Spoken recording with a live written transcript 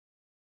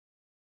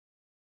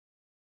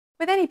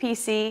With any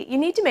PC, you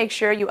need to make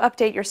sure you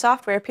update your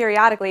software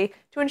periodically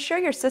to ensure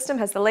your system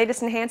has the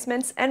latest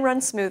enhancements and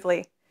runs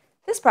smoothly.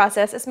 This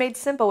process is made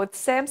simple with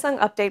Samsung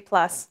Update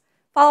Plus.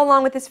 Follow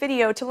along with this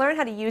video to learn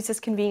how to use this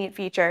convenient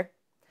feature.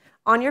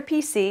 On your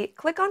PC,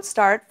 click on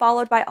Start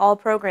followed by All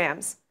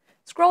Programs.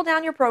 Scroll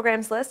down your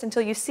programs list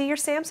until you see your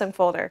Samsung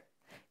folder.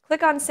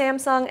 Click on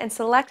Samsung and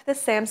select the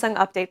Samsung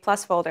Update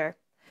Plus folder.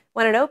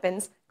 When it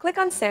opens, click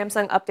on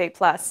Samsung Update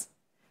Plus.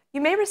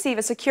 You may receive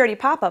a security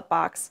pop-up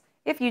box.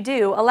 If you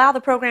do, allow the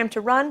program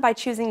to run by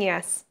choosing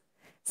Yes.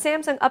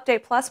 Samsung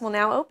Update Plus will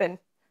now open.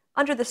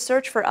 Under the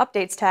Search for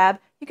Updates tab,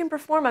 you can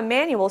perform a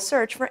manual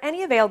search for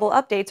any available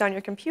updates on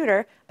your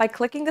computer by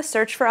clicking the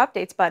Search for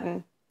Updates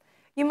button.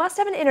 You must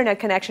have an internet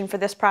connection for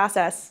this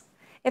process.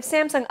 If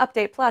Samsung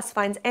Update Plus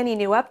finds any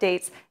new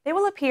updates, they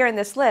will appear in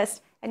this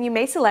list, and you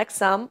may select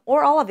some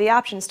or all of the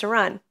options to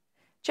run.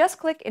 Just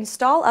click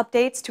Install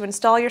Updates to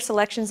install your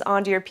selections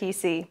onto your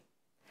PC.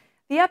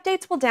 The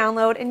updates will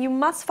download, and you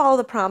must follow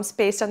the prompts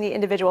based on the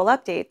individual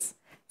updates.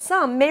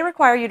 Some may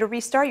require you to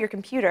restart your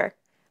computer.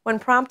 When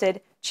prompted,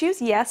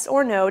 choose Yes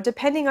or No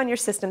depending on your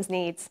system's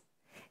needs.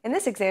 In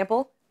this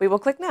example, we will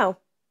click No.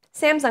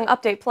 Samsung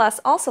Update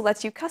Plus also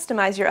lets you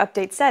customize your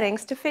update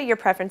settings to fit your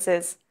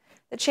preferences.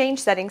 The Change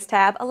Settings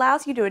tab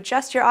allows you to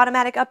adjust your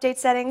automatic update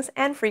settings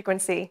and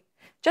frequency.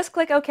 Just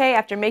click OK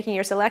after making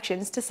your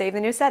selections to save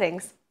the new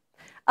settings.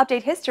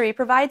 Update History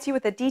provides you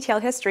with a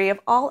detailed history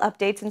of all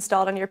updates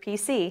installed on your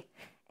PC.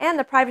 And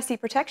the Privacy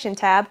Protection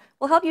tab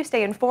will help you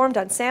stay informed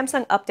on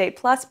Samsung Update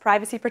Plus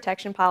privacy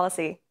protection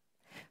policy.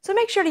 So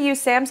make sure to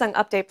use Samsung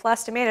Update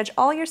Plus to manage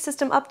all your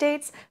system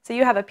updates so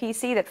you have a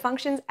PC that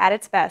functions at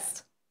its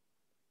best.